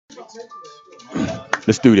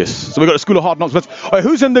Let's do this. So we got the School of Hard Knocks. All right,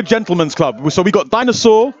 who's in the Gentleman's Club? So we got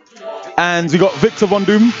Dinosaur, and we got Victor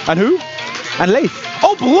VonDoom, and who? And Leif.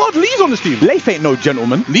 Oh, blood, Lee's on this team. Leif ain't no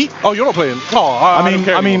gentleman. Lee? Oh, you're not playing. Oh,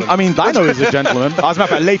 I mean, Dino is a gentleman. As a matter of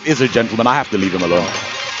fact, Leif is a gentleman. I have to leave him alone.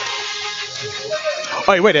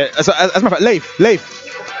 Oh, wait. As a matter of fact, Leif.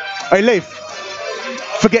 Hey, Leif.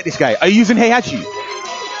 Forget this guy. Are you using Heihachi?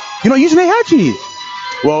 You're not using Heihachi.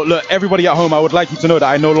 Well, look, everybody at home, I would like you to know that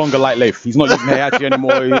I no longer like Leif. He's not using Heihachi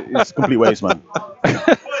anymore. It's a complete waste, man.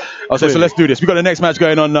 Okay, so let's do this. We got the next match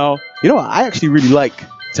going on now. You know what? I actually really like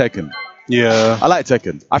Tekken. Yeah. I like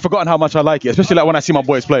Tekken. I've forgotten how much I like it, especially like when I see my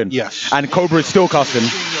boys playing. Yes. And Cobra is still casting.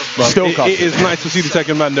 It is nice to see the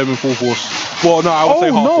Tekken Mandem in full force. Well, no, I would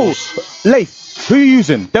say hard force. Leif, who are you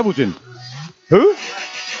using? Devil Jin. Who?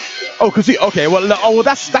 Oh, because okay, well,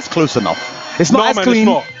 that's close enough. It's not as clean.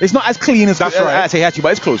 It's not as clean as Heihachi,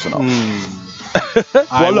 but it's close enough.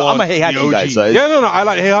 Well, look, I'm a Heihachi guy, so yeah, no, I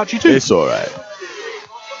like Heihachi too. It's alright.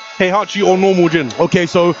 Heihachi or normal Jin. Okay,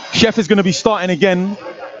 so Chef is going to be starting again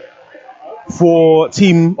for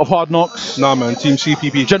Team of Hard Knocks. Nah, man, Team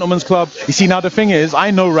CPP. Gentleman's Club. You see, now the thing is,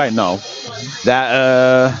 I know right now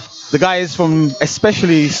that the guys from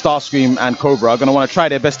especially StarScream and Cobra are going to want to try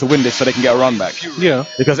their best to win this so they can get a run back. Yeah.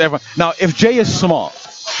 Because everyone... Now, if Jay is smart,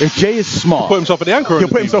 he'll put himself at the anchor. He'll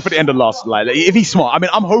put himself at the end of last. Like, if he's smart, I mean,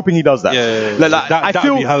 I'm hoping he does that. Yeah.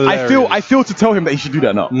 I feel to tell him that he should do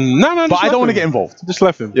that now. No, but I don't want to get involved. Just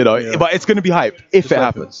left him. You know, but it's going to be hype if it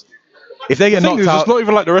happens. If they get knocked out, it's not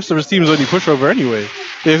even like the rest of his team's only pushover anyway.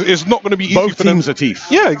 It's not going to be easy both for them. teams are teeth.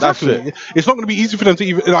 Yeah, exactly. It's not going to be easy for them to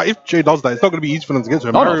even like if Jay does that. It's not going to be easy for them to get to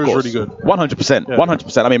him. Mario's really good. 100%.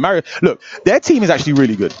 100%. I mean, Mario. Look, their team is actually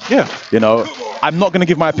really good. Yeah. You know, I'm not going to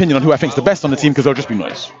give my opinion on who I think's the best on the team because they'll just be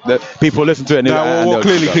noise. People listen to it. And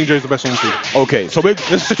clearly, King Jay's the best on the team. Okay, so we're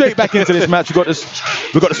straight back into this match. We got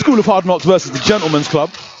the School of Hard Knocks versus the Gentleman's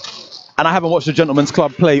Club. And I haven't watched the Gentleman's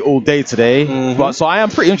Club play all day today, but so I am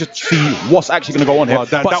pretty interested to see what's actually going to go on here. Well,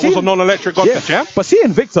 that was a non-electric godfish, yeah? But seeing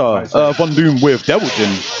Victor VonDoom with Devil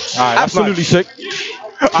Jin, absolutely sick.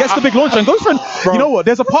 Gets the big launcher and goes for you know what?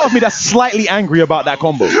 There's a part of me that's slightly angry about that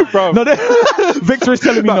combo. Bro. No, Victor is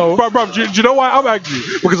telling me no. Bro, do you know why I'm angry?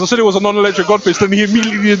 Because I said it was a non-electric godfish, then he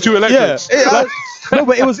immediately did two electrics. Yeah. No,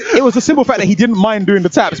 but it was a simple fact that he didn't mind doing the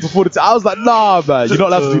taps before the I was like, nah, man, you're not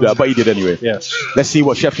allowed to do that, but he did anyway. Yes. Let's see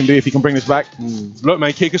what Chef can do if he can bring this back. Look,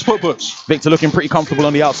 man, kick his puts. Victor looking pretty comfortable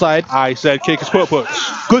on the outside. I said kick his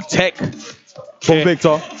puts. Good tech from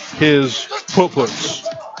Victor. His puts.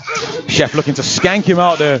 Chef looking to skank him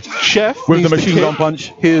out there. Chef with the machine gun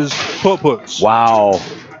punch. His puts. Wow.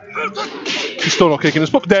 He's still not kicking his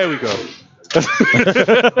put. There we go.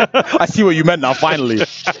 I see what you meant now, finally.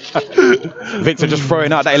 Victor just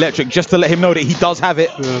throwing out that electric just to let him know that he does have it.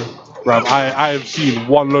 Bro, I have seen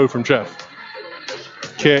one low from Chef.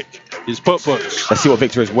 Kick his puts. Let's see what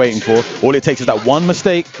Victor is waiting for. All it takes is that one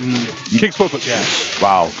mistake. Kicks puts, yeah.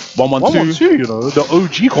 Wow. 1-1-2. 1-1-2, you know, the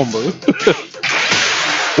OG combo.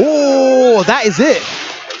 Oh, that is it.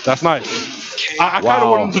 That's nice. I kind of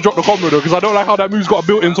want him to drop the combo though, because I don't like how that move's got a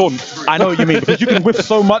built-in taunt. I know what you mean, because you can whiff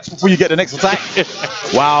so much before you get the next attack.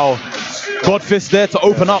 Wow. God fist there to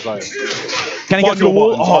open up. Can he get to the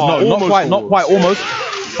wall? Oh, no, not quite, almost.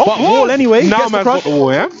 But wall anyway. Now man's got the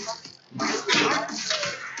wall, yeah?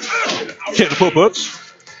 Hit the puts.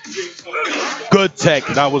 Good tech.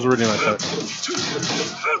 That was really nice.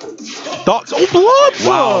 Darts. Oh, blood!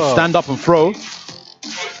 Wow, stand up and throw.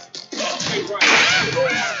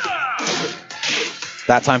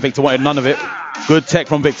 That time Victor wanted none of it. Good tech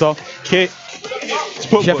from Victor. Kick.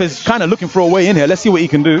 Chef is kind of looking for a way in here. Let's see what he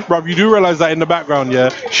can do. Bro, you do realize that in the background, yeah,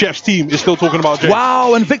 Chef's team is still talking about Jay.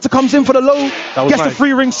 Wow, and Victor comes in for the low. Gets nice. The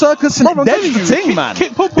free ring circus, and that's the thing, man.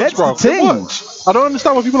 Kick puts, that's bro. The thing. I don't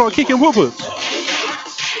understand why people aren't kicking puts.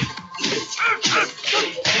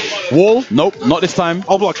 Wall? Nope, not this time.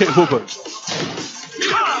 I'll block kick puts.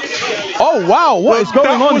 Oh, wow, what is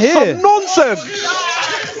going on here? Some nonsense.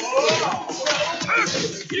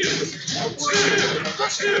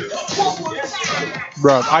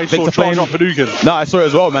 Bro, I saw charge off Hadouken. No, I saw it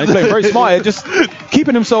as well, man. He's playing very smart. Just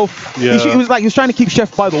keeping himself. Yeah. He was trying to keep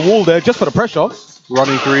Chef by the wall there just for the pressure.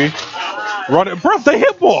 Running three. Running. Bro, the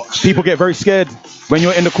hitbox. People get very scared when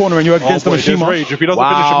you're in the corner and you're against the machine. Rage. If he doesn't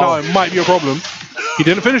finish him now, it might be a problem. He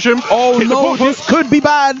didn't finish him. Oh, no, this could be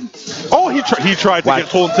bad. Oh, he tried to get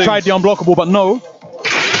taunted. Tried the unblockable, but no.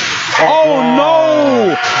 Oh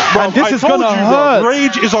no! Bro, and this is gonna hurt. Bro,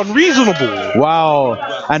 rage is unreasonable. Wow.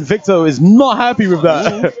 And Victor is not happy with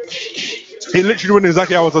that. He literally went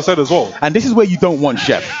exactly how I said as well. And this is where you don't want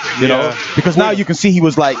Chef, you know, because now you can see he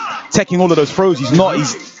was like teching all of those throws. He's not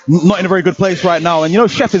in a very good place right now. And you know,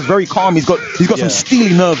 Chef is very calm. He's got some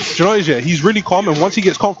steely nerves. Do you know what it is? He's really calm, and once he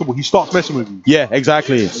gets comfortable, he starts messing with you. Yeah,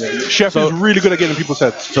 exactly. Chef is really good at getting people's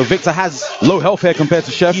heads. So Victor has low health here compared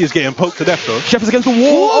to Chef. He is getting poked to death though. Chef is against the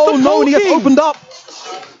wall. Oh no, and he gets opened up.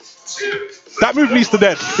 That move leads to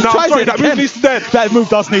dead. No, I'm sorry, that move leads to dead. That move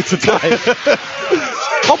does need to die.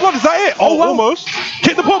 Oh, blood, is that it? Oh, wow. Almost.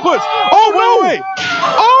 Hit the pop puts. Oh, no way.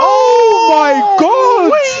 Oh my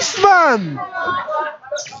god. Waste, man.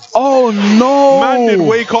 Oh no. Man did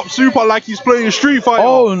wake up super like he's playing Street Fighter.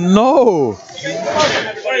 Oh no.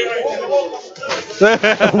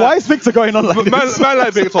 Why is Victor going on like this? Man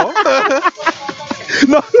like Victor.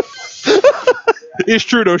 No. It's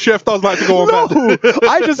true though, Chef does like to go on No,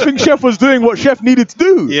 I just think Chef was doing what Chef needed to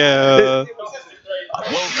do. Yeah. Welcome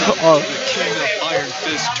to the King of Iron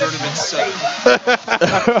Fist Tournament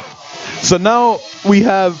 7. So now we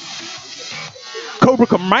have Cobra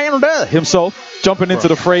Commander himself jumping into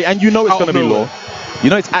the fray, and you know it's going to be Law. You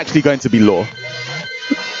know it's actually going to be Law.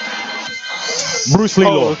 Bruce Lee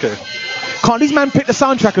Law. Okay. Can't these men pick the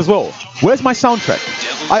soundtrack as well? Where's my soundtrack?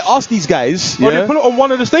 I asked these guys. Oh, they put it on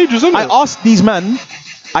one of the stages, isn't it? I asked these men.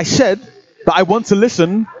 I said that I want to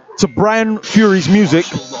listen to Brian Fury's music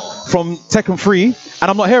from Tekken 3, and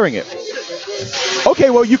I'm not hearing it. Okay,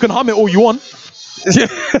 well, you can hum it all you want.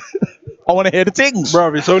 I want to hear the things.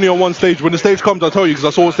 Bro, it's only on one stage. When the stage comes, I'll tell you, because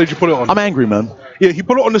I saw what stage you put it on. I'm angry, man. Yeah, he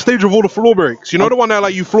put it on the stage of all the floor breaks. You know the one that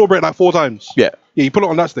like you floor break like 4 times? Yeah. Yeah, he put it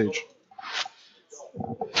on that stage.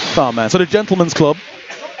 Oh, man. So the Gentleman's Club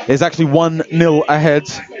is actually 1-0 ahead.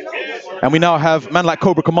 And we now have man like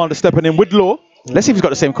Cobra Commander stepping in with Law. Let's see if he's got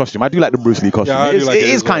the same costume. I do like the Bruce Lee costume. Yeah, it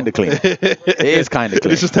is kind of clean. It is kind of clean.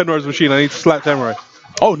 This is Tenrai's machine. I need to slap Tenrai.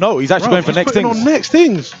 Oh, no. He's actually going for next things. On next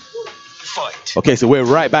things. Fight. Okay, so we're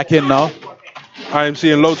right back in now. I am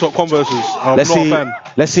seeing low top Converses. I'm not a fan.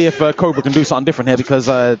 Let's see if Cobra can do something different here, because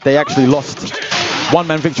they actually lost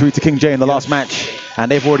one-man victory to King Jay in the last match, and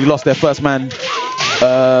they've already lost their first man.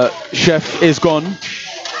 Chef is gone.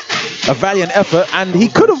 A valiant effort, and he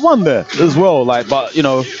could have won there as well. Like, but you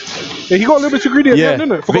know, yeah, he got a little bit too greedy at the end,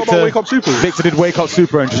 didn't it? Forgot about wake up supers. Victor did wake up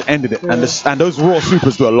super and just ended it, and those raw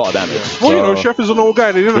supers do a lot of damage. Well, so, you know, Chef is an old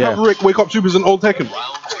guy. They didn't have wake up supers in old Tekken.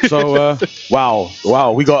 So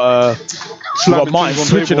wow, we got Martin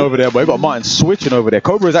switching over there, but we got Martin switching over there.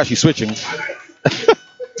 Cobra is actually switching.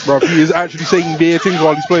 Bro, he is actually saying bare things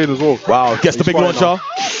while he's playing as well. Wow, gets the big launcher.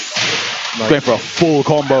 Nice. Going for a full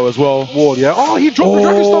combo as well. Ward, yeah. Oh, he dropped the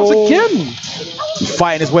dragon stance again. He's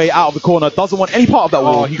fighting his way out of the corner. Doesn't want any part of that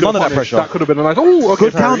wall. None of that pressure. That could have been a nice. Oh, okay,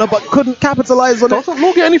 good counter, but couldn't capitalize on it. Doesn't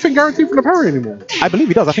Law get anything guaranteed from the parry anymore? I believe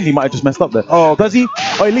he does. I think he might have just messed up there. Oh, does he?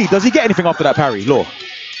 Oh, Lee, does he get anything after that parry? Law.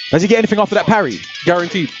 Does he get anything after that parry?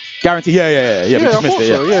 Guaranteed. Guaranteed. Yeah. Yeah, we just missed it.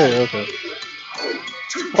 So. Yeah. Okay.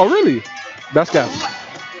 Oh, really? That's gas.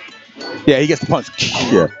 Yeah, he gets the punch.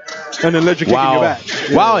 Yeah. And then legend kicking your back.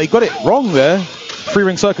 Yeah. Wow, he got it wrong there. Free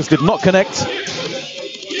ring circus did not connect.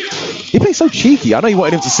 He plays so cheeky. I know he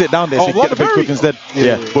wanted him to sit down there so he could get the big quick instead.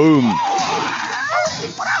 Yeah. Boom.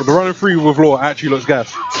 But the running free with Law actually looks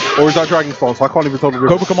gas. Or is that dragon stance? I can't even tell the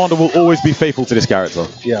difference. Cobra Commander will always be faithful to this character.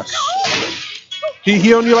 Yes.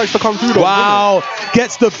 He only likes to come through though. Wow,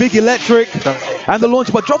 gets the big electric and the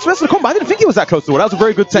launch, but drops the rest of the combo. I didn't think he was that close to it. That was a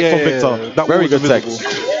very good tech from Victor. That very good tech.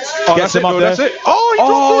 Oh, gets him up there. That's it. Oh, he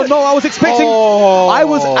dropped it. No, I was expecting. I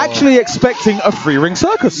was actually expecting a free ring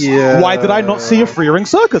circus. Yeah. Why did I not see a free ring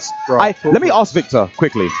circus? Right. Let me ask Victor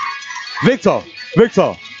quickly. Victor.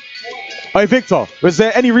 Hey, Victor, was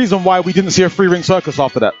there any reason why we didn't see a free ring circus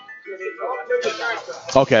after that?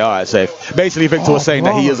 Okay, all right, safe. Basically, Victor was saying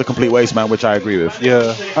that he is a complete waste man, which I agree with.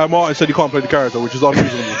 Yeah. Martin said he can't play the character, which is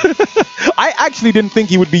unreasonable. I actually didn't think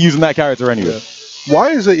he would be using that character anyway. Yeah. Why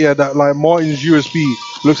is it, that like Martin's USB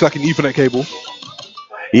looks like an Ethernet cable?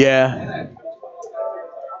 Yeah.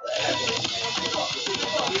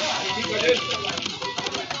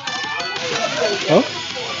 Huh?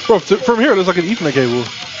 Bro, from here it looks like an Ethernet cable.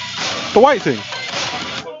 The white thing.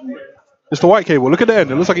 It's the white cable. Look at the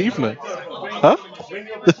end. It looks like an Ethernet. Huh?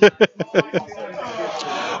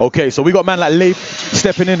 Okay, so we got man like Leif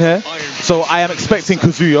stepping in here. So I am expecting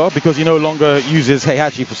Kazuya because he no longer uses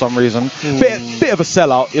Heihachi for some reason. Bit of a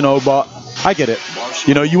sellout, but I get it.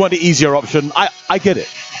 You want the easier option. I get it.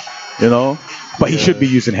 But he should be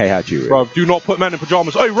using Heihachi. Really. Bro, do not put man in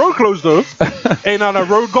pajamas. Hey, road closed though. Hey, no,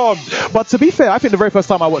 road gone. But to be fair, I think the very first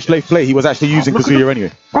time I watched Leif play, he was actually using Kazuya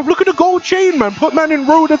anyway. Bro, look at the gold chain, man. Put man in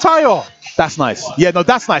road attire. That's nice. Yeah, no,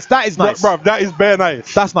 that's nice. That is nice. Bro, that is bare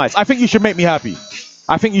nice. That's nice. I think you should make me happy.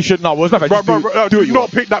 I think you should. No, what's my bro, do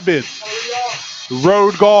not pick that beard.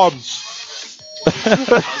 Road gods.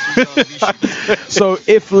 So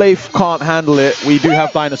if Leif can't handle it, we do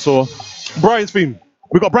have Dinosaur. Brian's theme.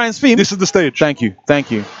 We got Brian's theme. This is the stage. Thank you.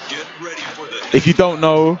 If you don't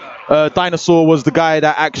know, Dinosaur was the guy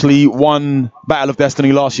that actually won Battle of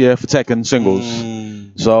Destiny last year for Tekken singles.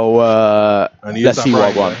 So let's see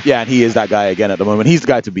what won. Yeah, and he is that guy again at the moment. He's the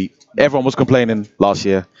guy to beat. Everyone was complaining last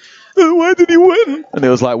year. Why did he win? And it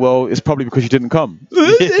was like, well, it's probably because you didn't come.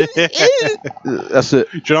 That's it.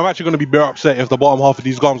 Do you know, I'm actually going to be bare upset if the bottom half of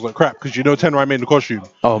these garms look crap, because you know Tenrai made the costume.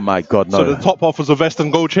 Oh my god, no. So the top half was a vest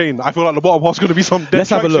and gold chain. I feel like the bottom half's going to be some dead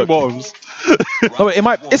Let's have a look. bottoms. Oh, it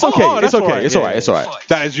might. It's okay. It's okay. Right. It's alright. It's alright.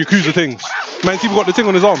 That is Yakuza things. Man's even got the thing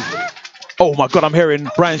on his arm. Oh my god, I'm hearing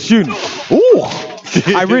Brian's tune. Ooh.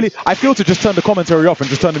 I feel to just turn the commentary off and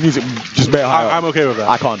just turn the music just bare high. I'm okay with that.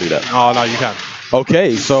 I can't do that. Oh no, you can.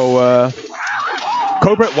 Okay, so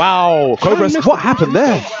Cobra. Wow, Cobra. What happened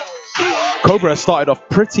there? Cobra started off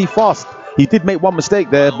pretty fast. He did make one mistake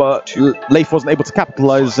there, but Leif wasn't able to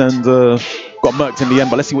capitalize and got murked in the end.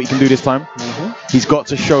 But let's see what he can do this time. He's got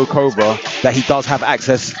to show Cobra that he does have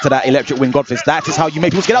access to that electric wind godfist. That is how you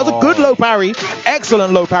make people scared. That was a good low parry.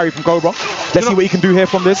 Excellent low parry from Cobra. Let's see what he can do here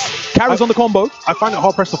from this. Carries on the combo. I find it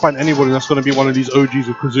hard pressed to find anybody that's going to be one of these OGs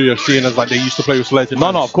of Kazuya, seeing as like they used to play with selected. No,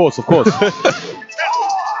 of course.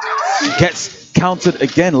 Gets countered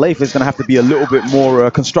again. Leif is going to have to be a little bit more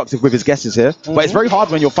constructive with his guesses here. But it's very hard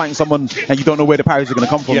when you're fighting someone and you don't know where the parries are going to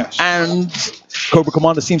come from. Yes. And Cobra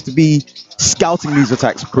Commander seems to be scouting these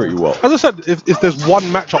attacks pretty well. As I said, if there's one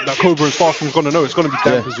matchup that Cobra and StarScream's going to know, it's going to be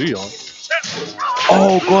Dan Kazuya.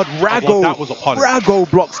 Oh god, Rago. That was a punish. Rago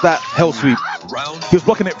blocks that hell sweep. He was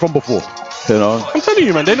blocking it from before. You know. I'm telling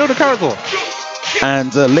you, man, they know the character.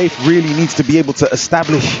 And Leif really needs to be able to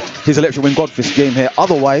establish his electric wind godfist game here.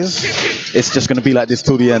 Otherwise, it's just going to be like this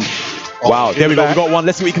till the end. Wow, there we go. We got one.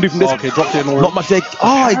 Let's see what we can do from this. Okay, dropped it in all. Not much there.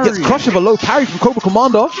 Oh, he gets crushed with a low parry from Cobra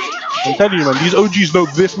Commander. I'm telling you, man, these OGs know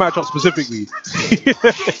this matchup specifically.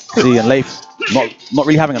 See, and Leif not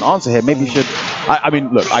really having an answer here. Maybe he should. I mean,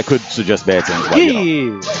 look, I could suggest bear things. But, you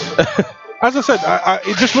know. As I said,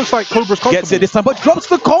 it just looks like Cobra's comfortable. Gets it this time, but drops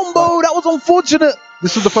the combo. That was unfortunate.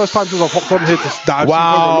 This is the first time since I've hopped on here to that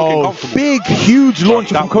wow, big, huge launch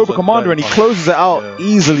from Cobra Commander, and he closes it out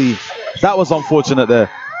easily. That was unfortunate there.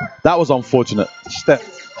 That was unfortunate. Step.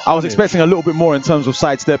 I was expecting a little bit more in terms of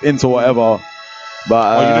sidestep into whatever,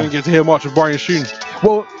 but you didn't get to hear much of Brian's tune.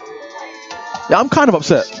 Well, yeah, I'm kind of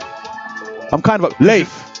upset. Leif,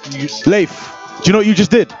 do you know what you just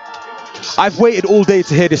did? I've waited all day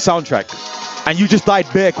to hear this soundtrack, and you just died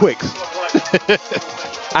bare quick,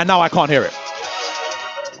 and now I can't hear it.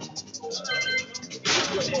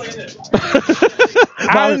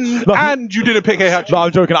 And you didn't pick Heihachi. No,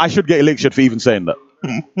 I'm joking. I should get elixir for even saying that.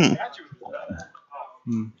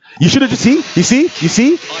 You should have just you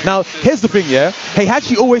see. Now here's the thing, yeah.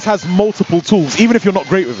 Heihachi always has multiple tools, even if you're not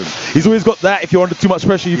great with him. He's always got that. If you're under too much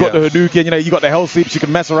pressure, you've got the Hadouken. You know, you got the hell sweeps. You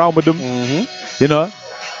can mess around with them. You know.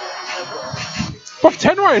 But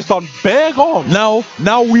Tenrai has done bare gone.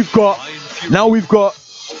 Now we've got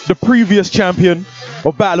the previous champion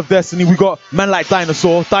of Battle of Destiny. We got man like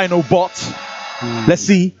Dinosaur, Dino Bot. Let's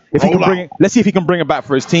see if he can bring it. Let's see if he can bring it back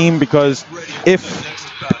for his team, because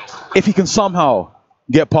if he can somehow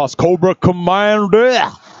get past Cobra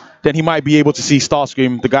Commander, then he might be able to see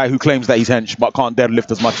StarScream, the guy who claims that he's hench but can't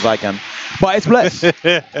deadlift as much as I can. But it's blessed.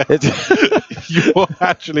 You're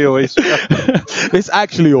actually always. It's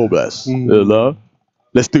actually all blessed. You know?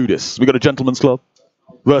 Let's do this. We got a gentleman's club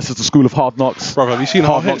versus the School of Hard Knocks. Bro, have you seen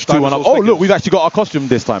Hard Knocks 2-1-up? Oh, look, we've actually got our costume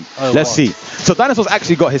this time. Oh, let's see. So Dinosaur's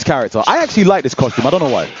actually got his character. I actually like this costume. I don't know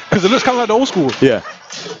why. Because it looks kind of like the old school. Yeah.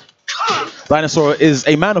 Dinosaur is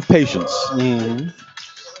a man of patience.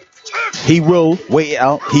 He will wait it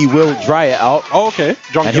out. He will dry it out. Oh, okay.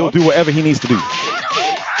 And he'll do whatever he needs to do.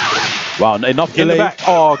 Wow, enough delay. In the back.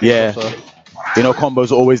 Oh, okay. Yeah. You know,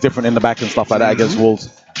 combos are always different in the back and stuff like that against walls.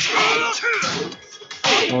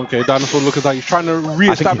 Okay, Dinosaur looking like he's trying to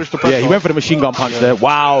re-establish the pressure. Yeah, he went for the machine gun punch there.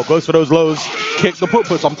 Wow, goes for those lows. Kick the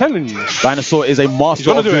put-puts, I'm telling you. Dinosaur is a master. He's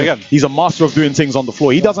gonna do it again. He's a master of doing things on the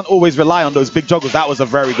floor. He doesn't always rely on those big juggles. That was a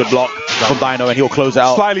very good block from Dino, and he'll close it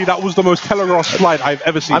out. Slightly, that was the most telegraph slide I've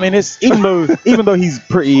ever seen. I mean, it's even though he's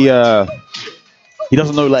pretty he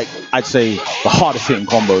doesn't know, like, I'd say, the hardest hitting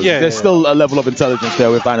combos. There's still a level of intelligence there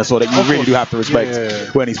with Dinosaur that you really do have to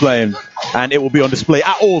respect when he's playing, and it will be on display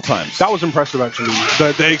at all times. That was impressive, actually.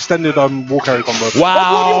 The extended wall carry combo.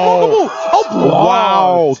 Wow!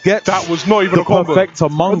 Wow! That was not even a combo. Perfecta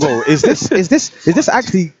Mungo. Is this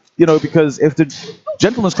actually, you know, because if the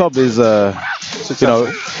Gentleman's Club is you know,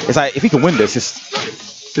 it's like if he can win this,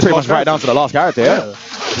 it's pretty much right down to the last character. Yeah.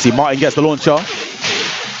 See, Martin gets the launcher.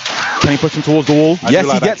 Can he push him towards the wall? I Yes, do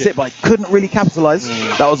like he that gets kick. it, but he couldn't really capitalize.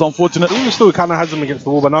 That was unfortunate. Even still, kind of has him against the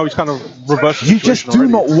wall, but now he's kind of reversed. You just do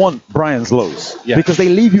not want Brian's lows because they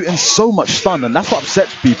leave you in so much stun, and that's what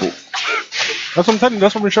upsets people. That's what I'm telling you.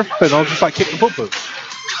 That's what we're playing. I was just like kick the put-puts.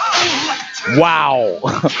 Wow.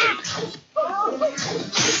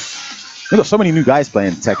 We got so many new guys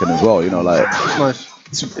playing Tekken as well. You know, like It's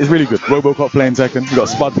nice. it's really good. Robocop playing Tekken. You got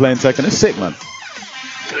Spud playing Tekken. It's sick, man.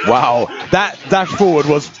 Wow, that dash forward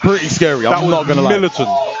was pretty scary. I'm not gonna lie. militant.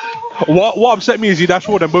 What upset me is he dashed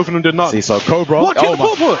forward and both of them did not. See, so Cobra. What?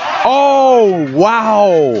 Oh, oh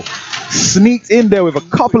wow! Sneaked in there with a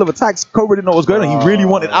couple of attacks. Cobra didn't know what was going on. He really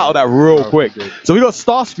wanted out of that real quick. So we got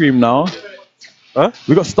StarScream now. Huh?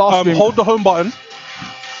 We got StarScream. Hold the home button.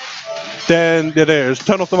 Then there is.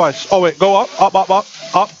 Turn off the device. Oh wait, go up,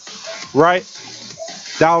 right,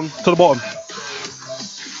 down to the bottom.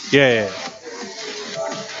 Yeah.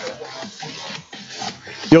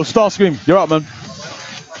 Yo, StarScream, you're up, man.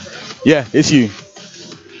 Yeah, it's you.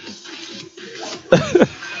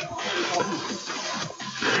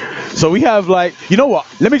 So we have like, you know what?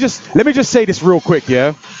 Let me just say this real quick,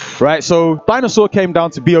 yeah. Right. So Dinosaur came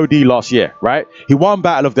down to BOD last year, right? He won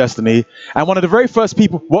Battle of Destiny, and one of the very first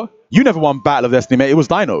people. What? You never won Battle of Destiny, mate. It was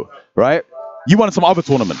Dino, right? You won some other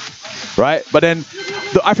tournament, right? But then,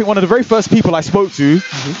 I think one of the very first people I spoke to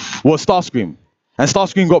was StarScream, and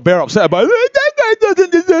StarScream got bare upset about it. That guy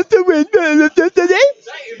doesn't deserve to win,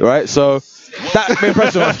 right? So that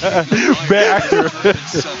impression was bare accurate.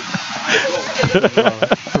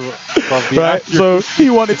 Right? So he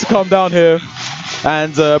wanted to come down here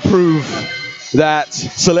and prove that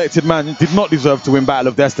Selected Man did not deserve to win Battle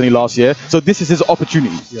of Destiny last year. So this is his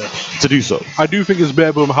opportunity to do so. I do think it's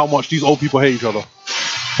bare boom how much these old people hate each other.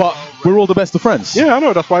 But we're all the best of friends. Yeah, I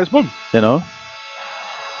know. That's why it's boom. You know?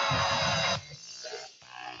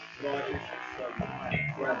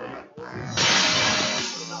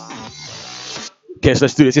 Okay, so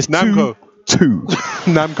let's do this. It's Namco. 2-2.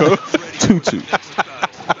 Namco. 2-2.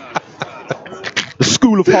 The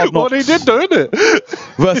School of Hard Knocks. Well, they did though, isn't it?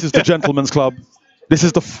 Versus the Gentleman's Club. This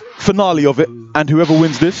is the finale of it, and whoever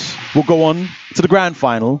wins this will go on to the grand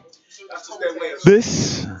final.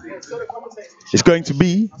 This is going to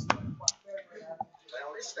be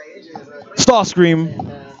StarScream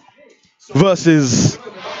versus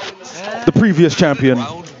the previous champion,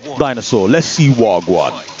 Dinosaur. Let's see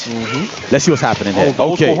Wagwan. Let's see what's happening here.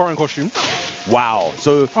 Okay. Horror costume. Wow.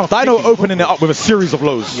 So Dino opening it up with a series of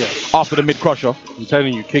lows after the mid crusher. I'm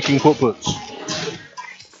telling you, kicking put-puts.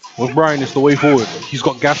 With Brian, it's the way forward. He's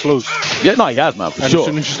got gas lows. Yeah, no, he has, man, for and sure. as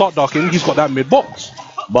soon as you start ducking, he's got that mid box.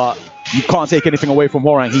 But you can't take anything away from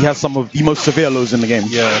Horang. He has some of the most severe lows in the game,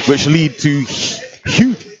 which lead to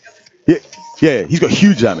huge. Yeah, he's got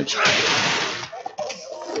huge damage.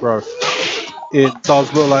 Bro, it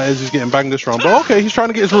does look like Ezzy's getting banged this round. But okay, he's trying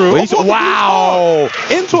to get his real. Wow!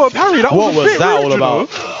 Into a parry. That What was that all about?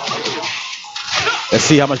 Let's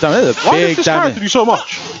see how much damage. Why does this character do so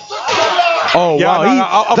much? Oh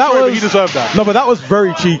wow! He deserved that. No, but that was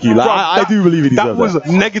very cheeky. Like, bro, I do believe he deserved that. That was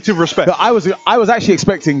negative respect. No, I was actually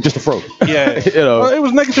expecting just a throw. Yeah, you know, well, it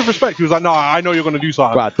was negative respect. He was like, "No, I know you're gonna do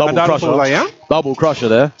something." Right, double crusher. Was like, yeah? Double crusher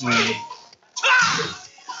there.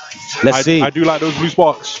 Let's see. I do like those blue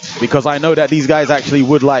sparks because I know that these guys actually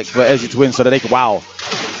would like for Ezzy to win, so that they could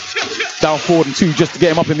down forward and 2 just to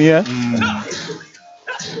get him up in the air.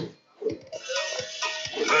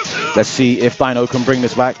 Let's see if Dino can bring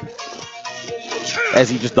this back.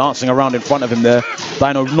 Ezzy just dancing around in front of him there.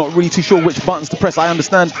 Dino not really too sure which buttons to press. I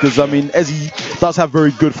understand because I mean Ezzy does have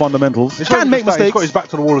very good fundamentals. He can make mistakes. He's got his back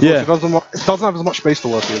to the wall as well. He doesn't have as much space to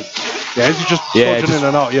work with. Yeah, Ezzy just dodging in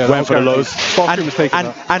and out. Yeah, went for the lows.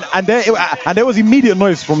 And there was immediate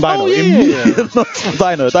noise from Dino. Oh, immediate noise from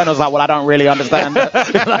Dino. Dino's like, well, I don't really understand.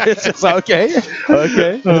 It's just like, okay.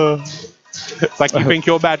 It's like you think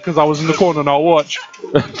you're bad because I was in the corner. Now watch.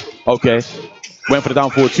 Okay, went for the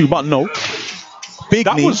down forward 2, but no. Big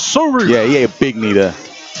knee. That was so rude. Yeah, big knee there.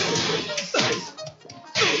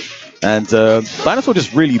 And Dinosaur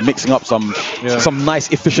just really mixing up some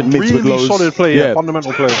nice efficient mids with lows. Really solid play,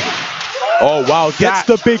 fundamental play. Oh wow, gets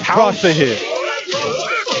the big crush here.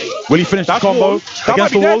 Will he finish the combo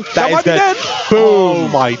against the wall? That is dead. Boom. Oh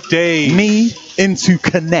my days. Knee into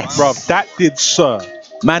Kness. Bro, that did sir.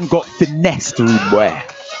 Man got finessed, rude boy.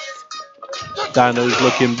 Dino's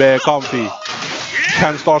looking bare comfy.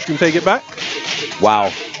 Can StarScream take it back?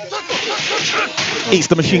 Wow. Eats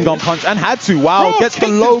the machine gun punch and had to. Wow, gets the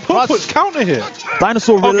low crush. Counter here.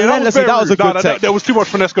 Dinosaur relentlessly. That was a good tech. There was too much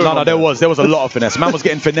finesse going on. No, there was a lot of finesse. Man was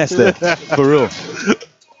getting finessed there. For real.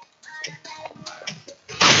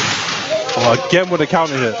 Oh, again with a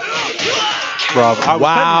counter here. Bruv, I was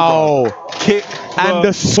Wow. telling you, bruv. Kick And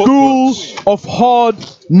the school footballs. of hard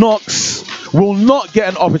knocks will not get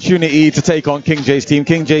an opportunity to take on King J's team.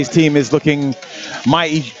 King J's team is looking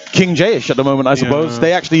mighty King J-ish at the moment, I suppose.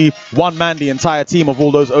 They actually one-man the entire team of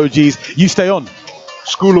all those OGs. You stay on.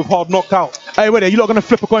 School of hard knocked out. Hey, wait, are you not going to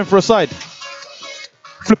flip a coin for a side?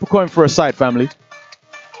 Flip a coin for a side, family.